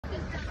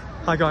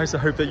Hi guys, I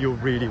hope that you're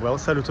really well.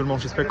 Salut tout le monde,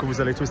 j'espère que vous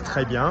allez tous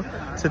très bien.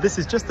 So this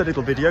is just a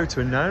little video to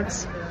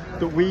announce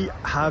that we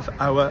have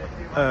our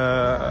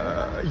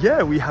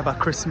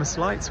Christmas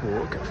lights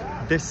walk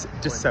this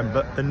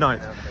December the 9th.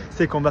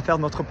 C'est qu'on va faire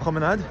notre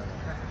promenade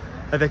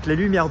avec les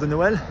lumières de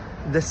Noël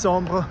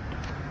décembre,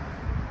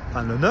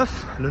 enfin le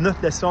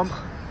 9 décembre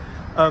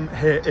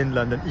here in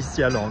London,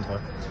 ici à Londres.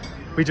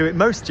 We do it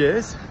most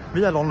years,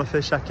 mais alors on le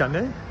fait chaque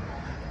année.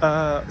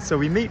 So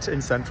we meet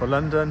in central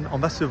London. On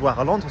va se voir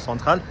à Londres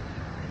central,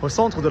 au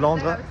centre de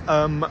Londres.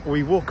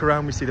 We walk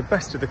around, we see the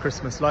best of the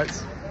Christmas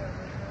lights.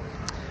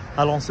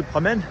 Alors on se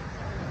promène,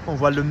 on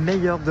voit le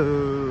meilleur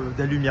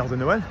des lumières de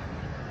Noël.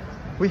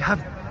 We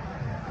have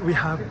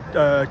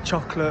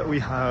chocolate,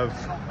 we have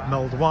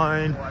mulled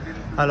wine.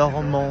 Alors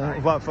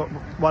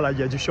voilà, il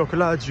y a du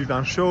chocolat, du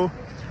vin chaud.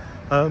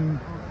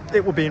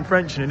 It will be in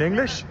French and in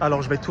English.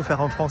 Alors je vais tout faire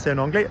en français et en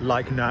anglais,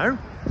 like now.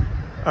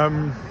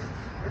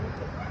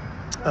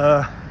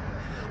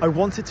 I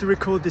wanted to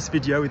record this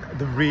video with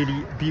the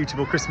really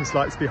beautiful Christmas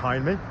lights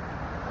behind me.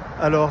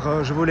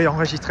 Alors, je voulais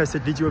enregistrer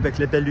cette vidéo avec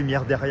les belles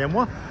lumières derrière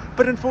moi.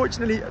 But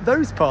unfortunately,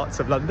 those parts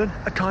of London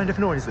are kind of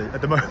noisy at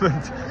the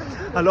moment.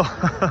 Alors,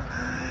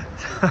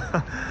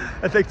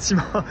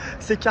 effectivement,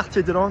 ces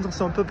quartiers de Londres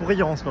sont un peu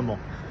bruyants en ce moment.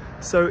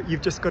 So,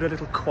 you've just got a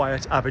little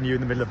quiet avenue in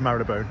the middle of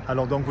Marylebone.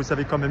 Alors, donc, vous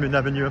avez quand même une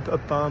avenue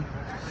un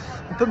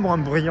peu moins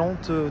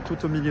bruyante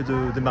tout au milieu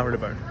de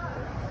Marylebone.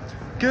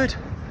 Good.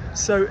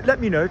 So let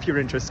me know if you're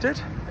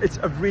interested.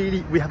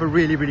 We have a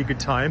really good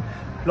time.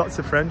 Lots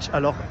of French.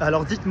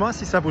 Alors dites-moi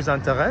si ça vous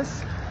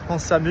intéresse. On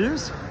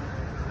s'amuse.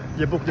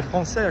 Il y a beaucoup de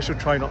Français. I should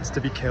try not to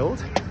be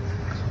killed.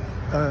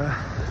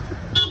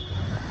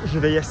 Je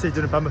vais essayer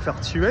de ne pas me faire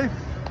tuer.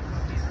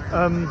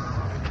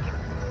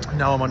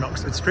 Now I'm on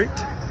Oxford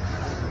Street.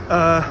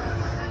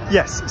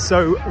 Yes,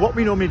 so what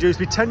we normally do is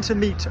we tend to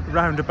meet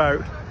round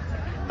about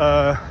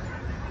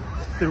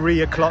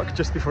 3 o'clock,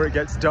 just before it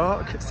gets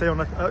dark.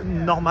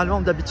 Normalement,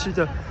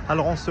 d'habitude,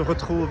 alors on se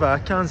retrouve à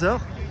 15h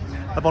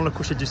avant le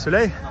coucher du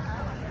soleil.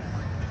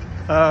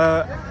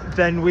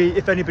 Then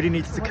if anybody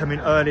needs to come in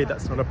early,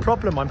 that's not a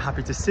problem. I'm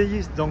happy to see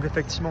you. Donc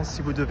effectivement,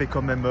 si vous devez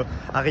quand même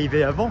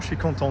arriver avant, je suis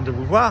content de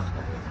vous voir.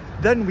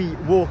 Then we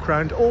walk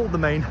around all the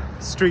main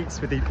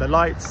streets with the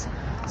lights.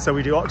 So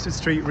we do Oxford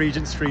Street,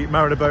 Regent Street,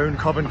 Marylebone,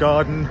 Covent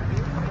Garden,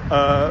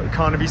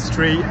 Carnaby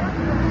Street.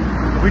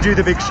 We do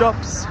the big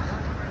shops.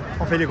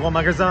 On fait les grands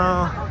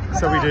magasins,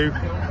 so we do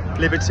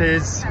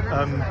Liberties,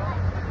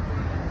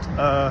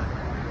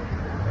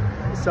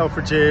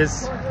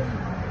 Selfridges,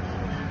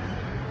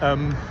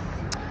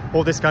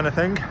 all this kind of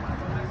thing.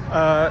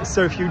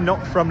 So if you're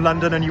not from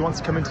London and you want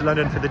to come into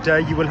London for the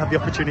day, you will have the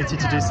opportunity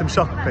to do some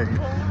shopping.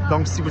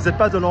 Donc si vous n'êtes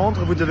pas de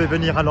Londres, vous devez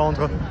venir à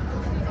Londres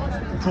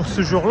pour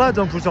ce jour-là,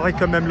 donc vous aurez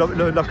quand même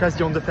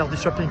l'occasion de faire du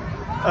shopping.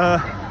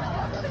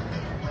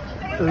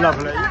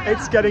 Lovely.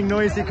 It's getting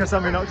noisy because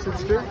I'm in Oxford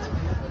Street.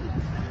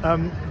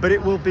 But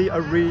it will be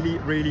a really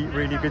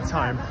good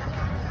time.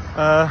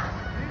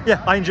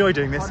 Yeah, I enjoy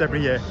doing this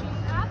every year.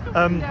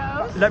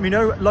 Let me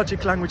know,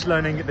 Logic Language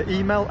Learning, the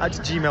email at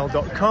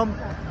gmail.com,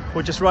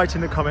 or just write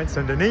in the comments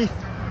underneath.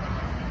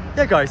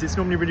 Yeah guys, it's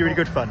normally really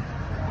good fun.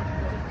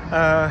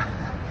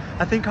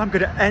 I think I'm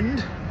going to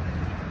end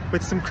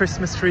with some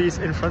Christmas trees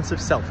in front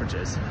of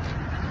Selfridges.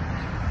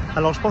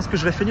 Alors je pense que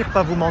je vais finir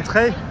par vous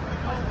montrer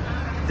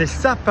des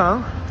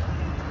sapins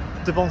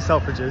devant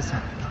Selfridges.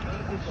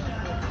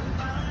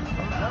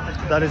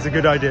 That is a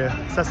good idea.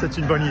 Ça, c'est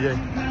une bonne idée.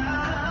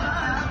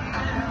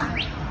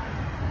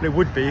 It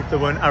would be if there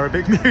weren't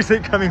Arabic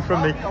music coming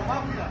from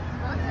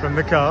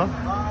the car.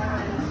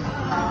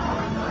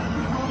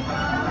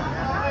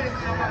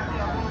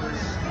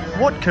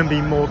 What can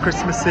be more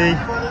Christmassy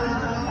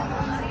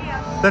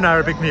than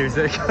Arabic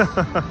music?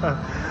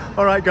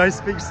 All right, guys,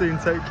 speak soon.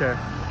 Take care.